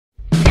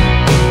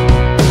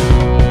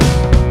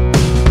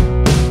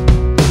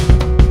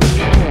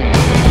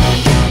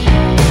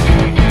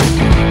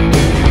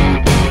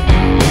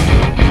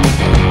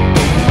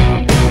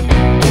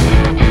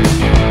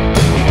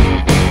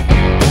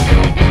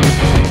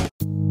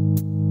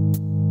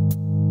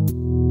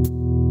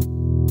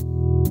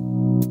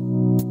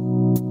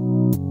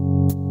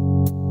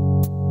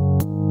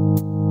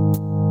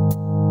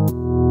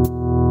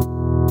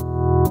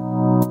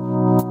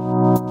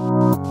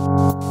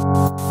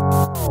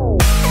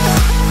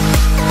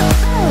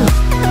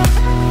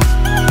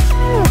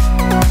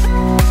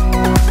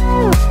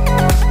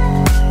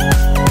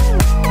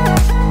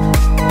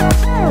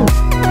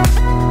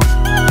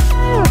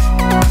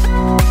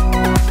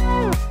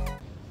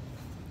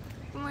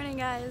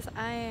morning, guys.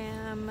 I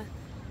am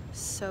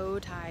so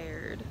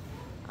tired.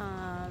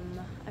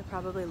 I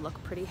probably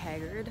look pretty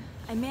haggard.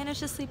 I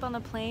managed to sleep on the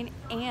plane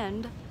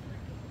and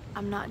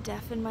I'm not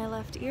deaf in my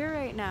left ear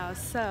right now,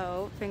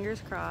 so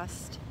fingers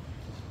crossed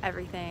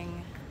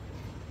everything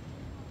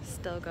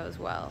still goes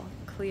well.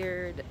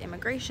 Cleared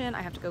immigration.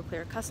 I have to go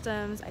clear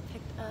customs. I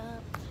picked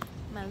up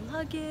my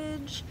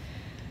luggage.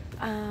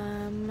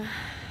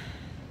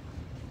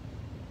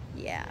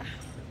 Yeah.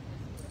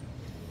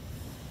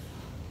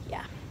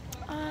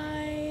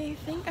 I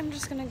think I'm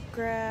just gonna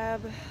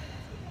grab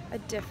a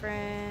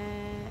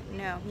different,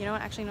 no, you know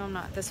what, actually no I'm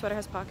not. This sweater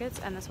has pockets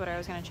and the sweater I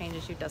was gonna change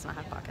it to does not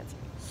have pockets.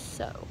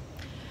 So,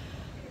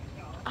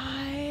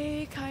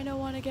 I kinda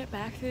wanna get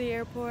back to the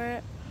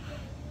airport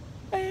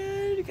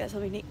and get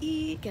something to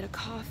eat, get a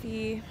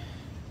coffee.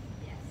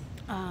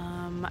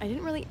 I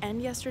didn't really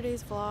end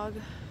yesterday's vlog.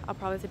 I'll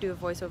probably have to do a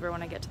voiceover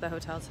when I get to the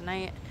hotel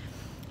tonight.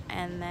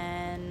 And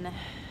then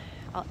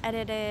I'll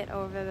edit it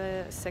over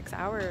the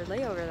 6-hour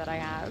layover that I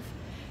have.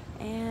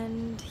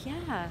 And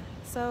yeah,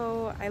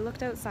 so I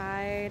looked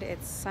outside,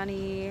 it's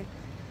sunny.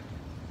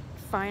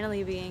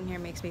 Finally being here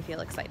makes me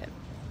feel excited.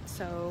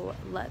 So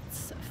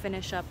let's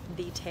finish up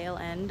the tail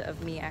end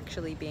of me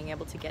actually being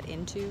able to get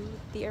into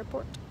the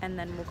airport, and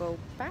then we'll go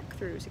back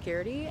through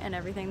security and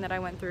everything that I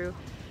went through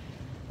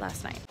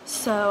last night.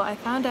 So I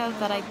found out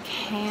that I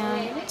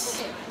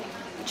can't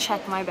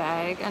check my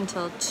bag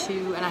until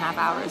 2.5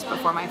 hours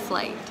before my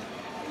flight.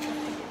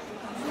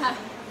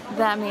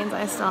 That means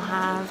I still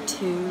have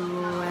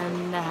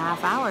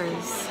 2.5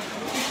 hours,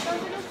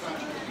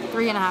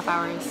 3.5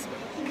 hours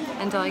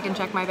until I can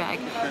check my bag.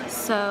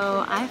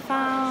 So I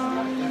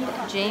found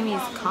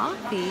Jamie's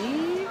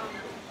coffee.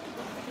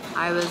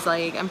 I was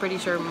like, I'm pretty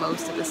sure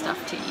most of the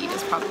stuff to eat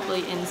is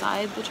probably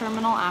inside the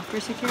terminal after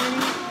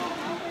security.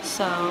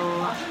 So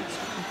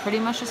I'm pretty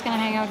much just gonna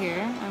hang out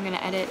here. I'm gonna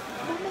edit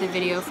the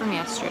video from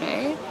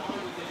yesterday.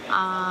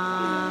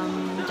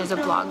 There's a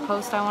blog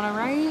post I wanna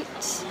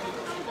write.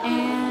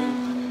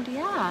 And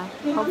yeah,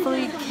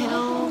 hopefully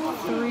kill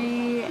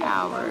 3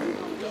 hours.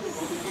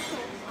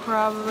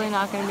 Probably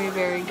not going to be a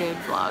very good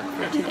vlog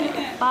for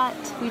today, but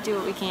we do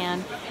what we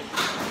can.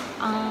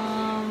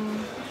 Yeah,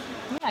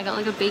 I got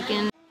like a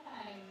bacon.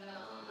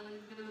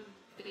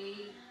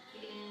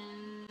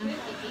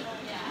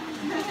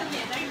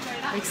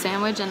 Like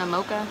sandwich and a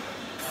mocha.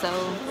 So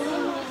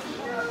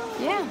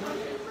yeah,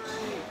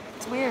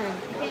 it's weird.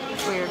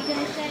 It's weird,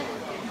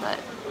 but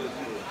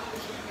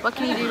what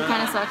can you do?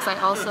 Kind of sucks. I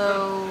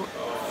also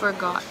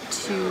forgot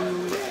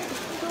to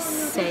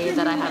say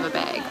that I have a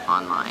bag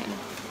online,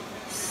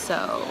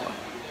 so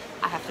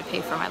I have to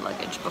pay for my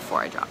luggage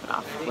before I drop it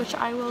off, which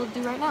I will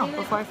do right now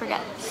before I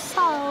forget.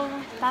 So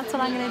that's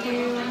what I'm gonna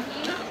do,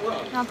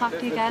 and I'll talk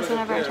to you guys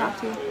whenever I talk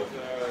to you.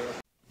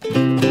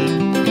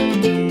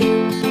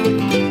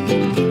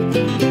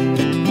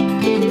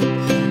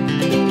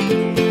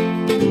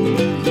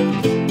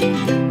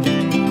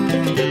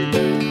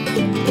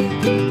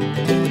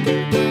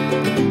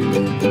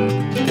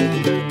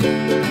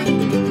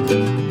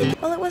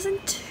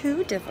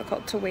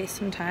 Difficult to waste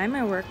some time.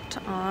 I worked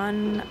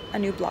on a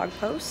new blog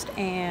post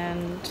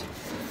and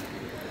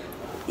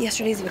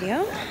yesterday's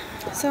video,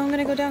 so I'm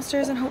gonna go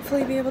downstairs and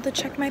hopefully be able to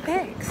check my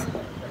bags.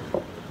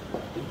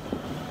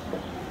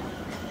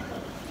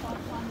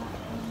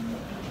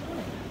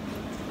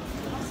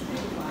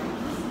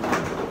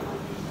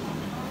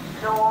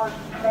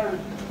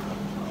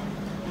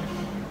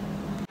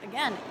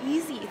 Again,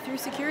 easy through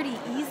security,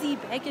 easy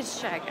baggage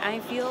check.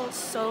 I feel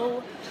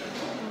so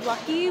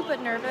lucky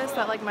but nervous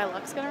that like my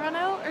luck's gonna run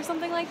out or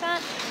something like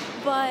that,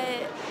 but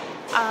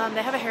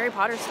they have a Harry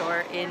Potter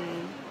store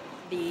in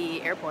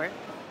the airport,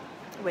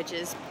 which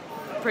is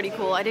pretty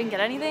cool. I didn't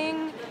get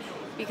anything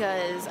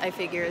because I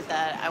figured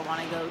that I want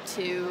to go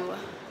to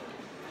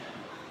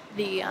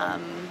the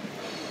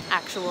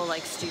actual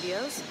like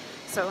studios,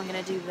 so I'm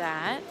gonna do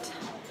that.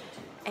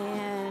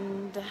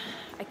 And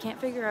I can't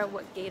figure out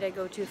what gate I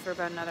go to for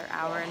about another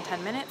hour and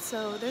 10 minutes,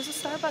 so there's a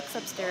Starbucks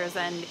upstairs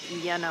and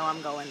you know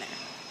I'm going there.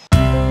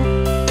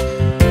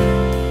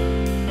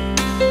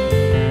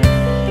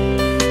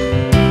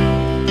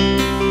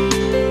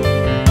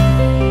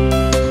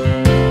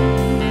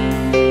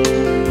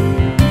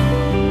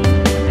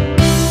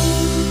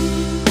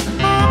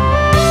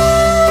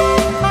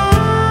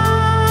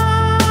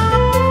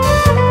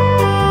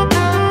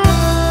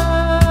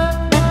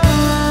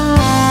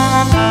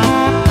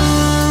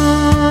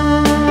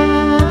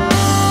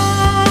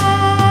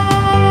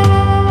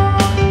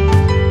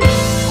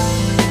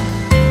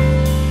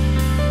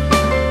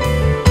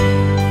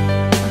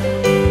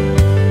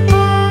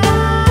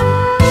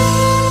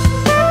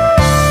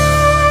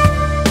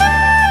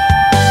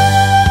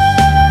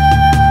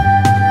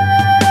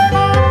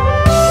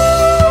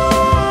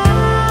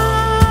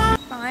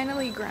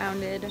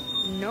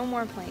 No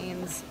more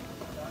planes.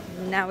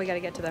 Now we gotta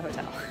get to the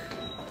hotel.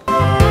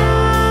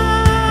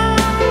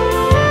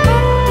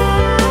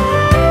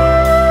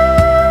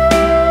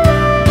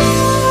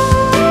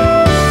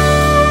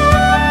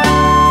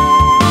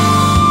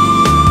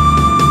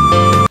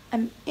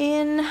 I'm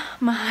in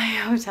my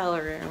hotel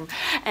room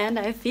and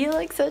I feel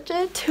like such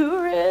a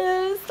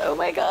tourist. Oh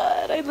my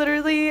god.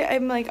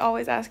 I'm like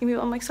always asking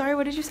people, I'm like, sorry,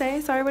 what did you say?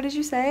 Sorry, what did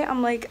you say?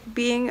 I'm like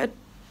being a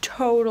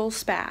total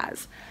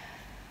spaz.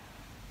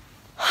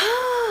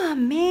 Ah,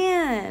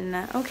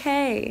 man.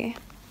 Okay.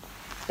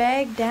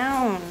 Bag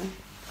down.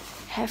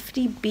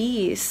 Hefty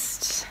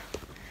beast.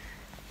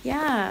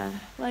 Yeah,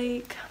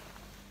 like,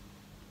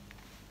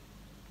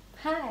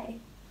 hi.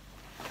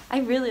 I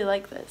really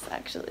like this,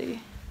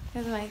 actually.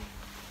 Here's my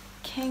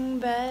king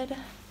bed.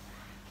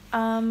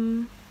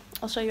 I'll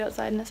show you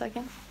outside in a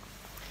second.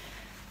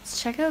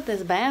 Let's check out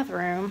this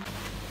bathroom.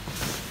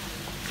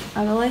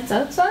 Are the lights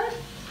outside?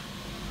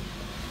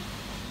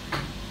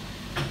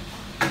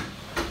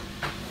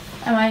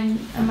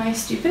 Am I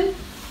stupid?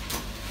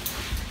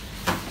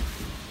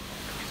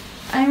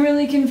 I'm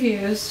really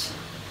confused.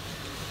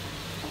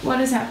 What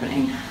is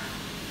happening?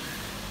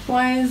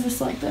 Why is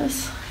this like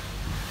this?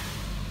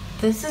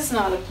 This is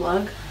not a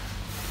plug.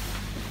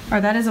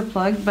 Or that is a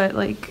plug, but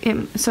like,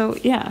 so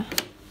yeah.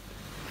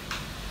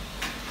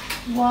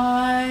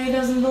 Why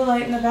doesn't the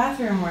light in the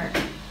bathroom work?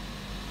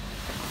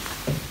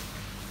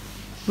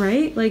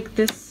 Right? Like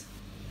this,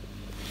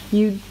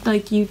 you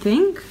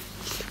think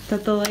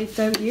that the light's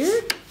out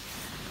here?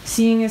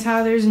 Seeing as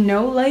how there's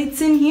no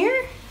lights in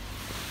here?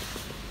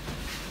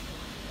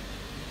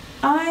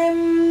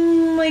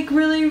 I'm like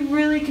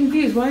really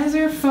confused. Why is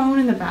there a phone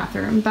in the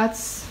bathroom?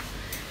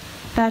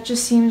 That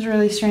just seems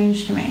really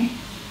strange to me.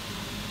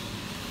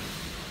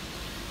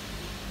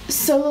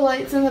 So the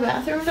lights in the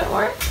bathroom don't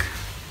work?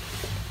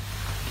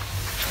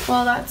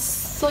 Well,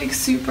 that's like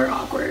super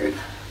awkward.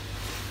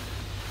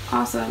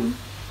 Awesome.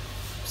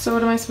 So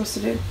what am I supposed to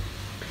do?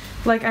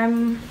 Like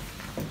am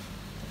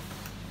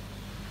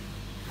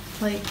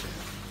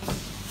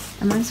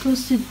I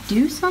supposed to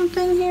do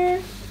something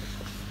here?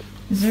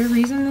 Is there a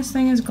reason this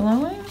thing is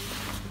glowing?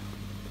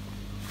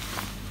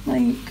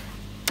 Like,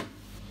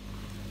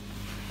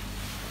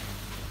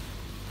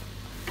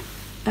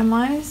 am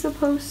I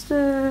supposed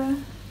to?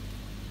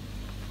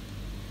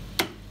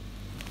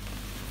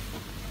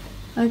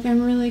 Like,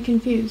 I'm really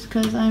confused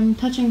because I'm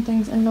touching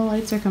things and no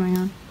lights are coming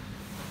on.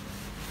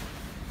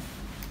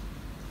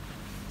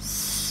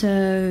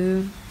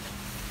 So,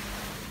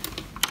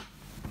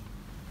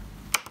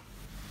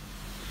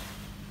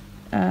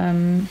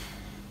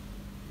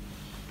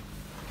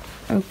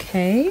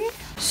 okay.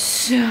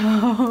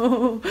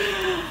 So,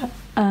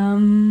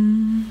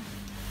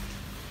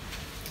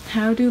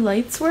 how do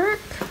lights work?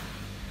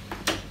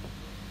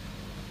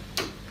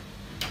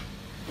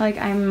 Like,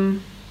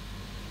 I'm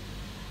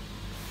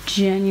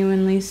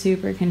genuinely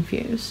super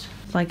confused.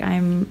 Like, I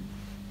am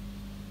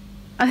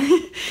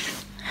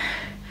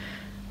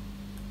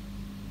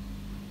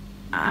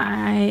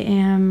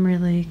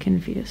really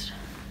confused.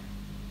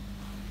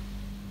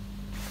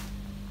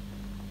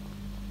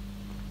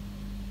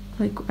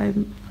 Like, I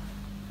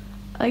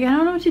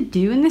don't know what to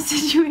do in this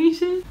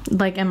situation.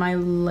 Like, am I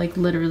like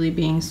literally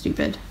being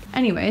stupid?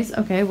 Anyways,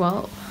 okay,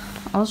 well,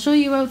 I'll show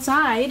you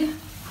outside.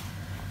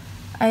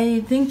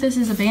 I think this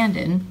is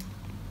abandoned.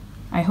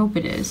 I hope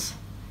it is.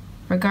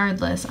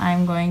 Regardless,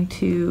 I'm going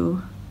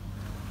to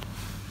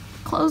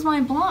close my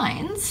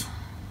blinds.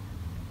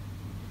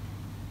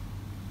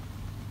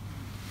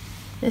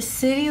 The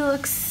city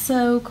looks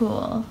so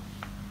cool.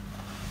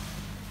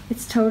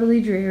 It's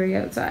totally dreary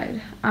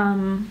outside.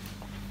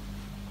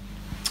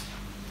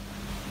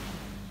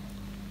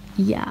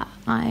 Yeah,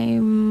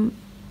 I'm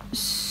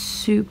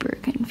super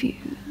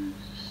confused.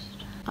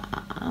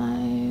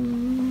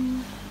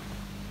 I'm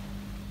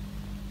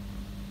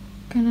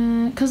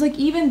gonna, cause like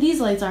even these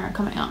lights aren't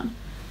coming on.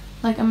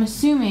 Like, I'm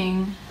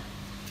assuming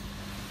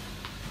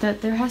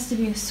that there has to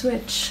be a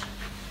switch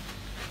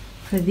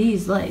for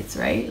these lights,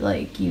 right?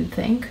 Like, you'd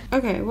think.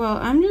 Okay, well,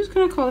 I'm just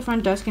gonna call the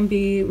front desk and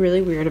be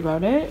really weird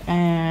about it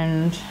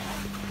and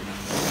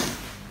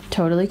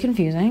totally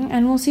confusing,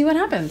 and we'll see what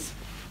happens.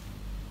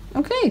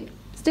 Okay,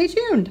 stay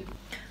tuned.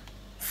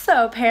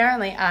 So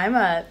apparently I'm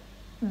a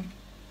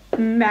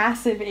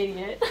massive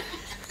idiot.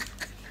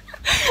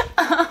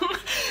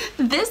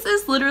 This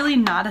is literally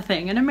not a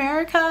thing in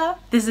America.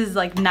 This is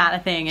like not a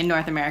thing in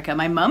North America.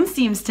 My mom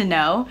seems to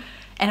know,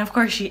 and of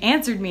course she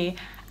answered me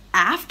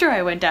after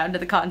I went down to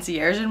the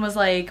concierge and was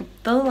like,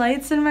 the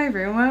lights in my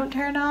room won't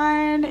turn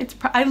on.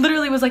 I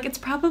literally was like, it's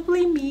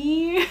probably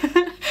me.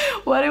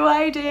 What do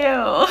I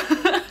do?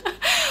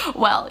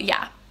 Well,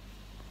 yeah.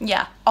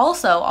 Yeah.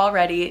 Also,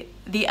 already,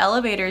 the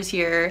elevators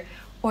here,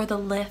 or the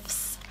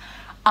lifts,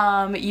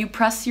 you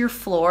press your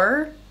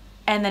floor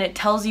and then it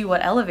tells you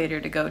what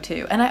elevator to go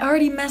to. And I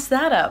already messed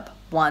that up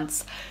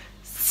once.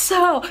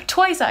 So,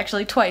 twice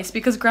actually,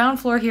 because ground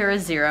floor here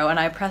is 0 and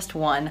I pressed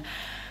 1.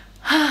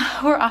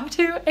 We're off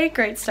to a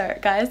great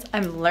start, guys.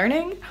 I'm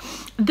learning.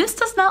 This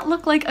does not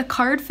look like a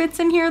card fits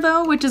in here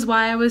though, which is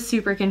why I was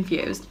super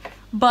confused.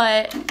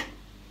 But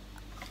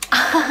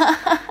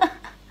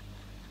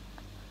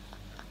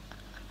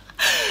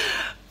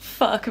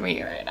fuck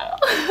me right now.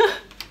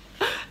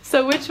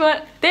 So which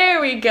one?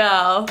 There we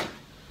go.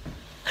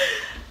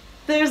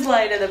 There's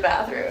light in the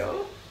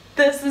bathroom.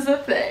 This is a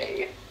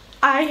thing.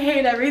 I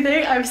hate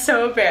everything. I'm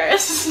so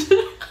embarrassed.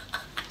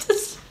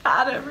 Just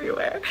spat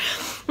everywhere.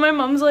 My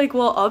mom's like,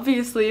 well,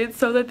 obviously it's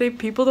so that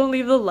people don't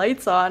leave the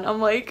lights on. I'm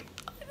like,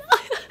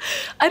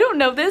 I don't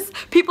know this.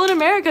 People in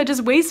America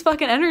just waste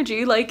fucking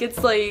energy. Like,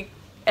 it's like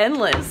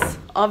endless,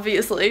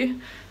 obviously.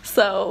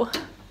 So,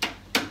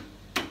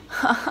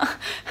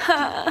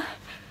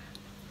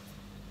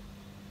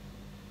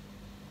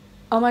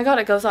 oh my god,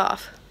 it goes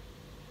off.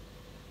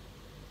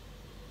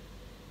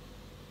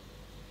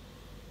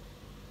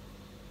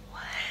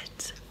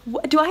 What?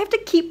 Do I have to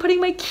keep putting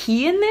my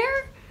key in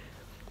there?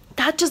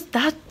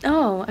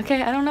 Oh,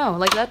 okay, I don't know.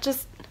 Like, that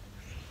just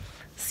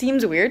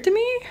seems weird to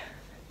me.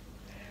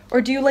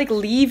 Or do you, like,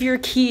 leave your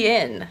key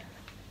in?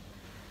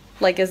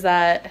 Like, is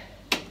that...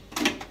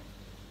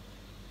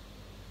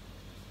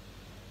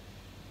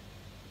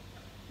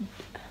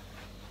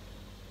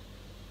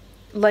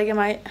 Like, am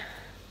I...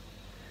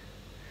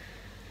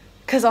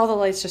 Because all the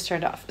lights just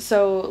turned off.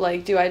 So,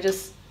 like, do I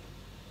just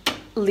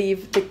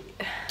leave the...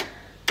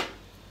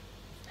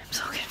 I'm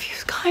so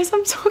confused, guys.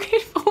 I'm so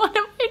confused. What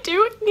am I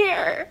doing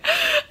here?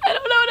 I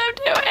don't know what I'm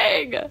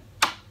doing.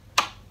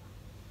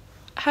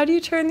 How do you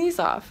turn these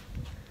off?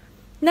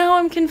 Now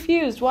I'm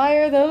confused. Why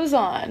are those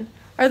on?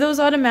 Are those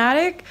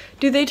automatic?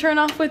 Do they turn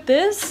off with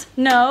this?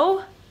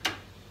 No.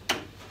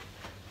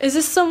 Is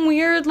this some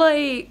weird,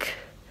 like...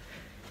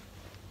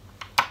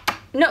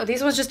 No,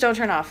 these ones just don't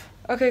turn off.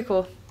 Okay,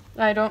 cool.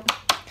 I don't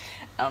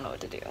know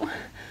what to do.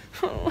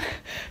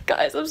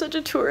 Guys, I'm such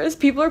a tourist.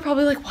 People are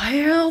probably like,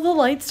 why are all the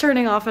lights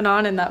turning off and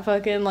on in that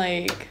fucking,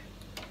 like...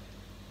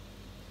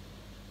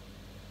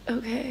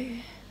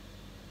 Okay.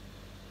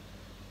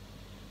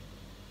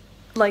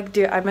 Like,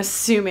 dude, I'm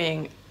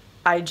assuming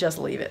I just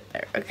leave it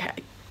there. Okay,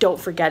 don't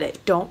forget it.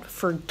 Don't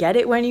forget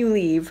it when you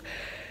leave.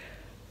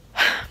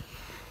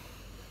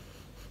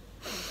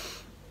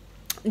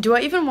 Do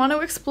I even want to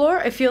explore?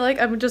 I feel like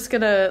I'm just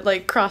gonna,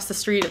 like, cross the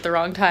street at the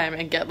wrong time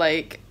and get,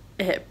 like,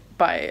 hit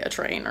by a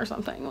train or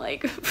something.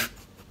 Like,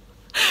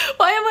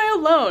 why am I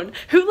alone?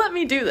 Who let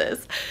me do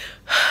this?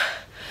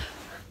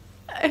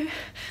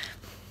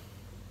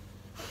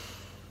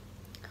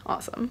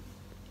 Awesome.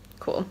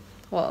 Cool.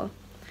 Well,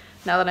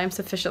 now that I'm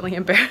sufficiently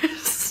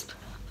embarrassed,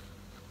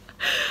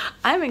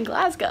 I'm in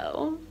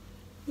Glasgow.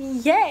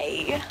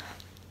 Yay!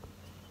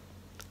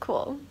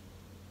 Cool.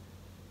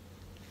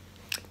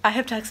 I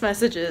have text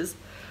messages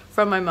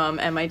from my mom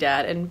and my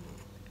dad and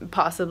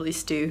possibly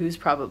Stu, who's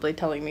probably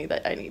telling me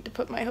that I need to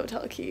put my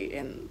hotel key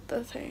in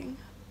the thing.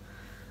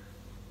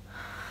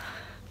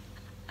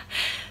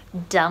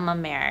 Dumb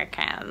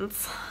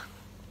Americans.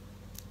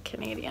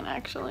 Canadian,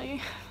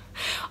 actually.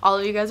 All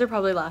of you guys are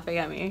probably laughing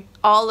at me.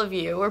 All of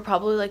you are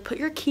probably like, put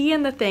your key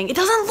in the thing. It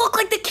doesn't look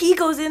like the key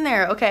goes in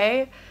there,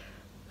 okay?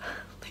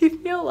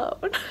 Leave me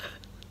alone.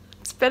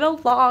 It's been a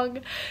long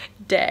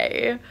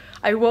day.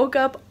 I woke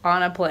up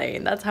on a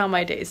plane. That's how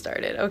my day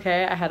started,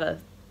 okay? I had a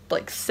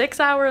like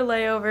 6-hour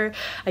layover.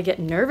 I get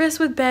nervous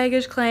with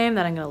baggage claim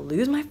that I'm gonna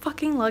lose my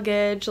fucking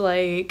luggage.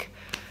 Like,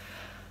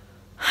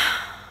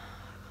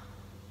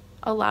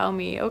 allow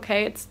me,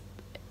 okay?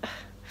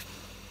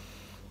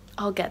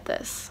 I'll get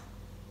this.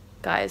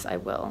 Guys, I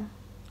will.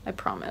 I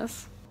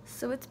promise.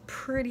 So it's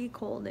pretty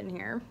cold in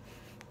here.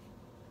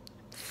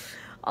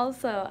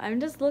 Also, I'm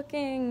just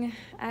looking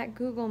at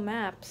Google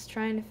Maps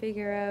trying to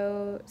figure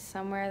out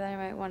somewhere that I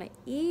might want to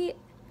eat,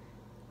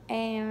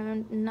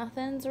 and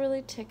nothing's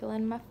really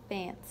tickling my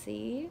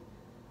fancy.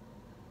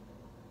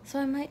 So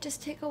I might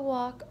just take a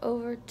walk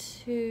over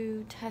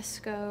to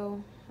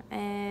Tesco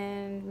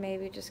and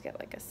maybe just get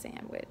like a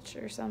sandwich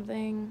or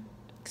something,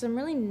 because I'm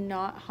really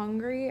not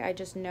hungry. I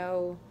just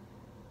know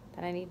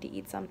that I need to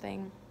eat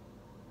something,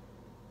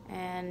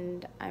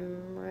 and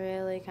I'm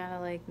really kind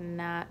of like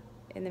not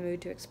in the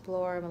mood to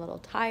explore. I'm a little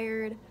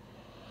tired,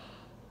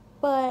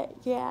 but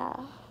yeah.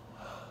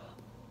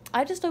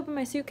 I just opened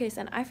my suitcase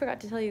and I forgot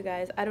to tell you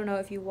guys, I don't know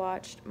if you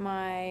watched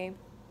my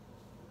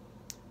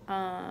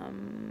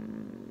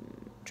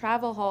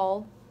travel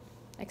haul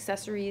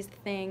accessories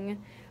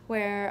thing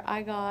where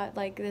I got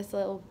like this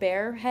little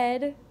bear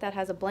head that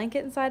has a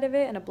blanket inside of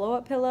it and a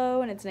blow-up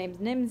pillow, and its name's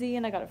Nimsy,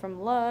 and I got it from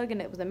Lug and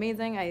it was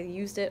amazing. I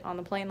used it on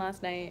the plane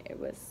last night.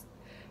 It was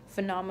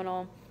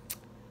phenomenal.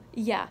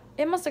 Yeah,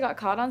 it must have got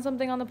caught on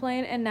something on the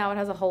plane, and now it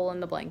has a hole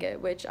in the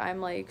blanket, which I'm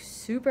like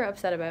super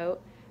upset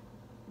about,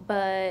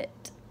 but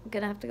I'm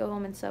gonna have to go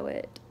home and sew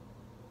it.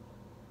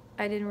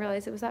 I didn't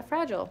realize it was that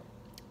fragile,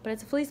 but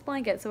it's a fleece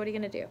blanket, so what are you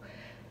gonna do?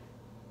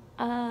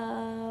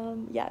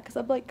 Yeah, because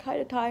I'm like kind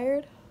of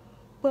tired,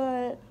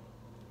 but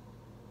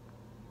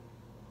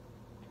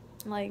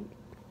like,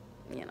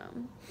 you know,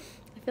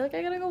 I feel like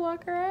I gotta go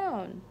walk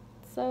around,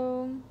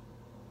 so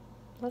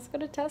let's go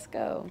to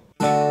Tesco.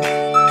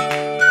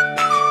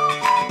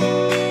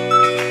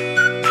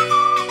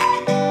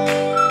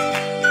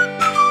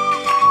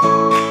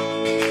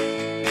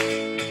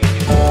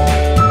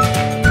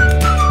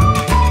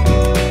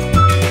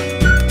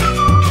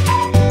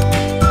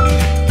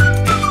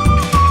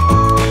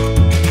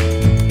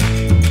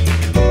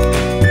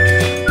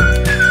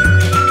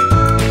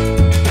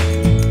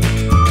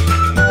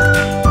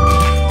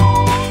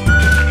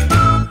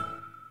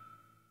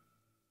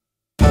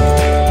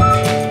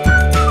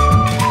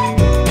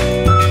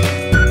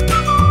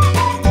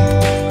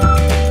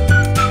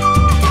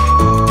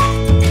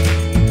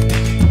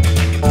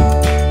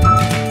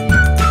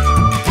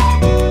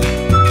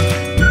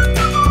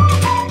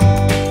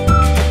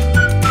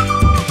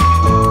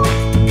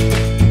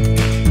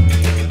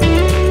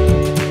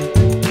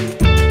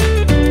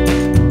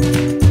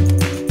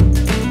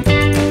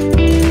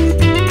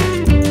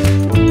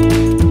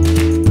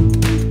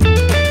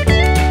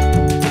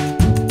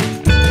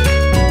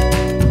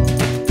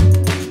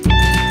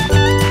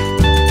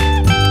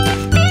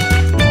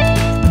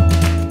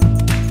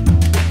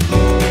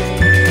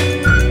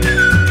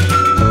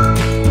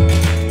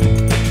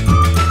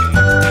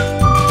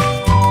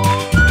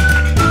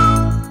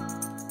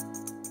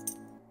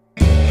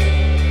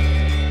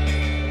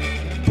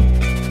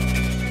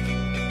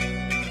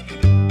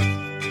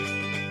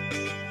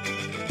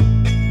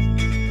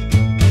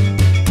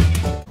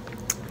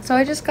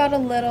 I just got a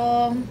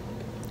little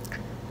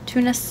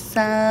tuna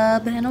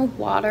sub and a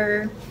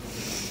water.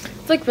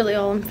 It's like really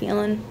all I'm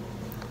feeling.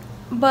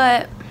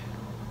 But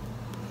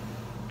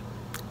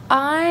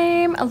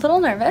I'm a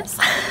little nervous.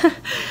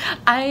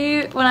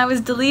 When I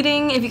was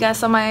deleting, if you guys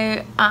saw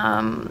my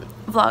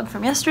vlog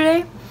from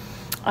yesterday,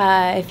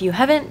 if you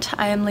haven't,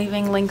 I am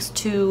leaving links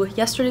to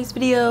yesterday's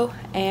video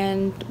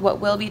and what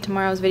will be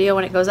tomorrow's video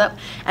when it goes up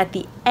at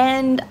the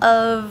end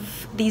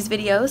of these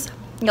videos.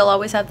 You'll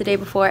always have the day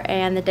before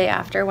and the day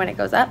after when it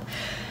goes up.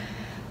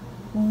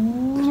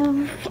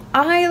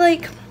 I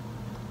like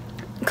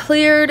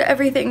cleared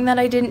everything that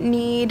I didn't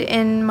need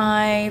in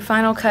my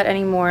Final Cut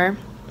anymore,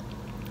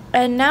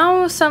 and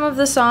now some of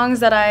the songs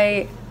that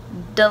I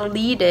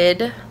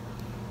deleted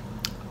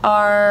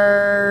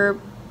are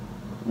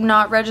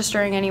not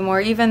registering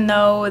anymore, even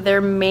though their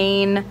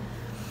main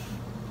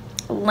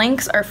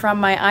links are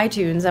from my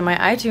iTunes, and my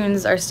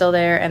iTunes are still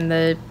there, and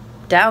the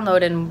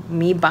download and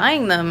me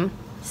buying them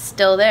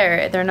still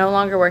there. They're no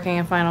longer working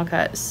in Final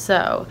Cut,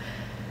 so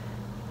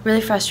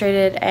really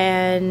frustrated,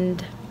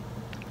 and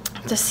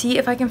to see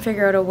if I can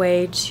figure out a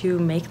way to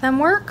make them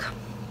work,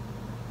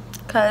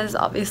 because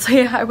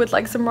obviously I would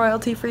like some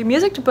royalty-free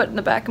music to put in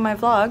the back of my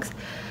vlogs.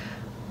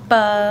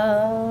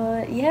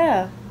 But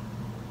yeah,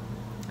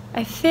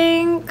 I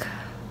think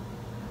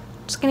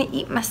I'm just gonna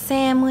eat my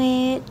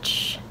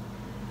sandwich.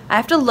 I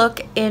have to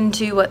look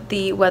into what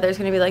the weather's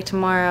gonna be like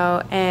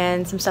tomorrow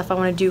and some stuff I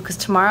want to do, because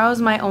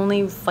tomorrow's my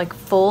only like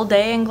full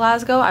day in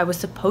Glasgow. I was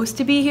supposed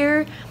to be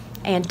here,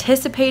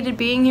 anticipated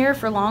being here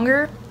for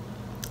longer,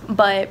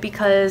 but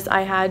because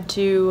I had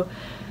to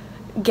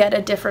get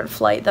a different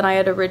flight than I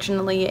had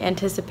originally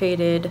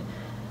anticipated,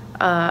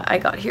 I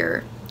got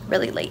here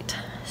really late.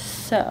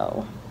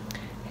 So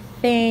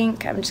I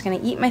think I'm just gonna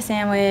eat my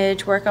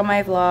sandwich, work on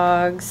my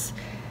vlogs,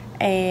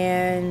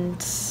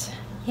 and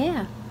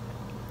yeah.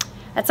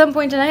 At some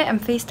point tonight, I'm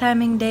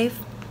FaceTiming Dave,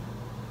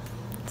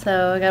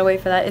 so I gotta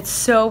wait for that. It's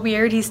so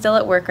weird. He's still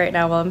at work right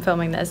now while I'm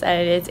filming this,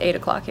 and it's 8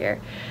 o'clock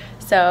here.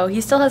 So he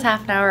still has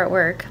half an hour at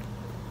work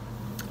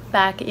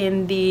back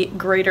in the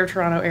greater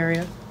Toronto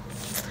area.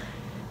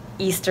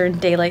 Eastern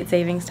Daylight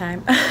Savings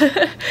Time.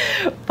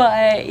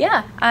 But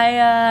yeah,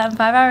 I'm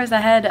 5 hours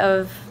ahead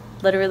of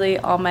literally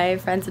all my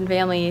friends and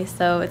family,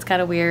 so it's kind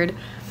of weird.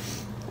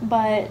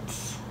 But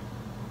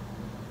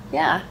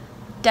yeah,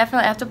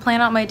 definitely I have to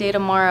plan out my day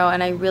tomorrow,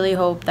 and I really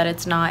hope that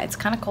it's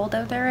kind of cold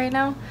out there right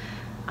now.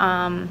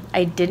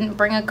 I didn't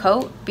bring a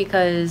coat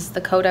because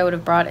the coat I would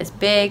have brought is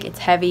big, it's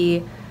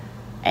heavy,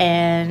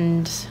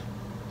 and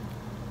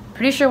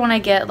pretty sure when I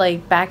get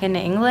like back into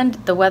England,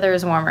 the weather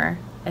is warmer.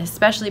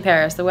 Especially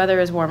Paris, the weather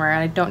is warmer, and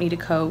I don't need a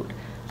coat,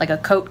 like a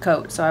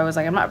coat. So I was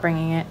like, I'm not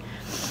bringing it.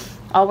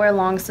 I'll wear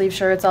long sleeve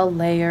shirts, I'll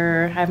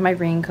layer, I have my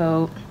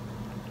raincoat.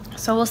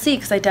 So we'll see,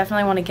 because I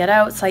definitely want to get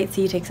out,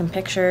 sightsee, take some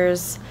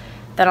pictures.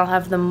 Then I'll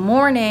have the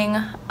morning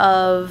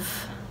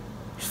of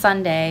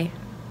Sunday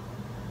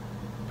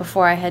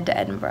before I head to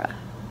Edinburgh.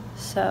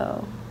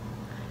 So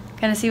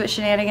gonna see what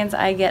shenanigans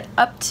I get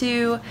up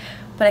to,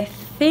 but I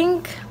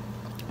think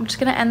I'm just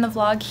gonna end the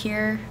vlog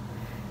here.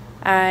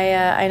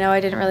 I know I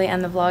didn't really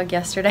end the vlog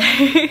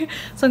yesterday,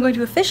 so I'm going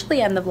to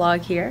officially end the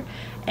vlog here,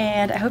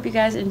 and I hope you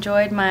guys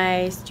enjoyed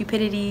my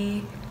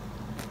stupidity.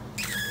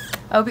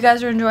 I hope you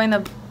guys are enjoying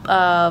the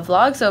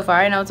vlog so far.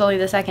 I know it's only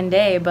the second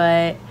day,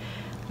 but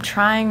I'm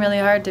trying really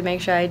hard to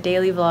make sure I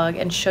daily vlog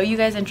and show you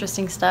guys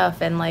interesting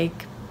stuff and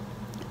like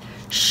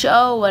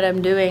show what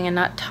I'm doing and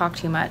not talk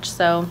too much.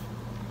 So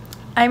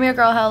I'm your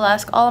girl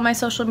Howlesque. All of my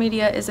social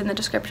media is in the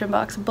description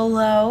box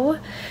below.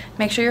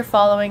 Make sure you're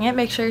following it.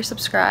 Make sure you're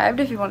subscribed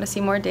if you want to see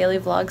more daily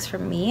vlogs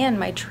from me and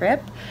my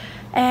trip.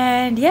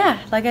 And yeah,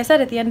 like I said,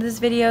 at the end of this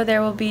video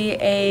there will be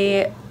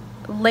a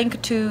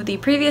link to the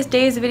previous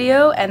day's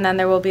video, and then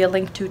there will be a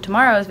link to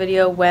tomorrow's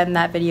video when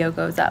that video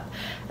goes up,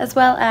 as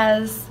well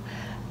as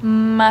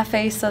my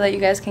face so that you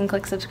guys can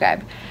click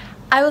subscribe.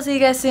 I will see you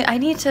guys soon. I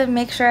need to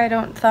make sure I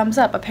don't thumbs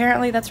up.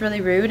 Apparently that's really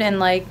rude, and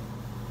like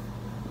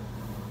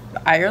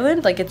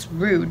Ireland, like it's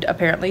rude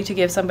apparently to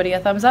give somebody a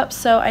thumbs up,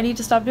 so I need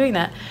to stop doing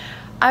that.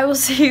 I will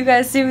see you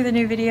guys soon with a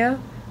new video.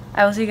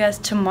 I will see you guys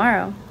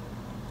tomorrow.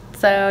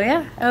 So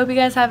yeah, I hope you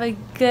guys have a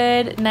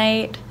good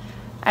night.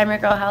 I'm your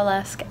girl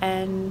Howlesque,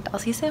 and I'll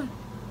see you soon.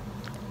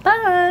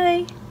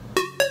 Bye!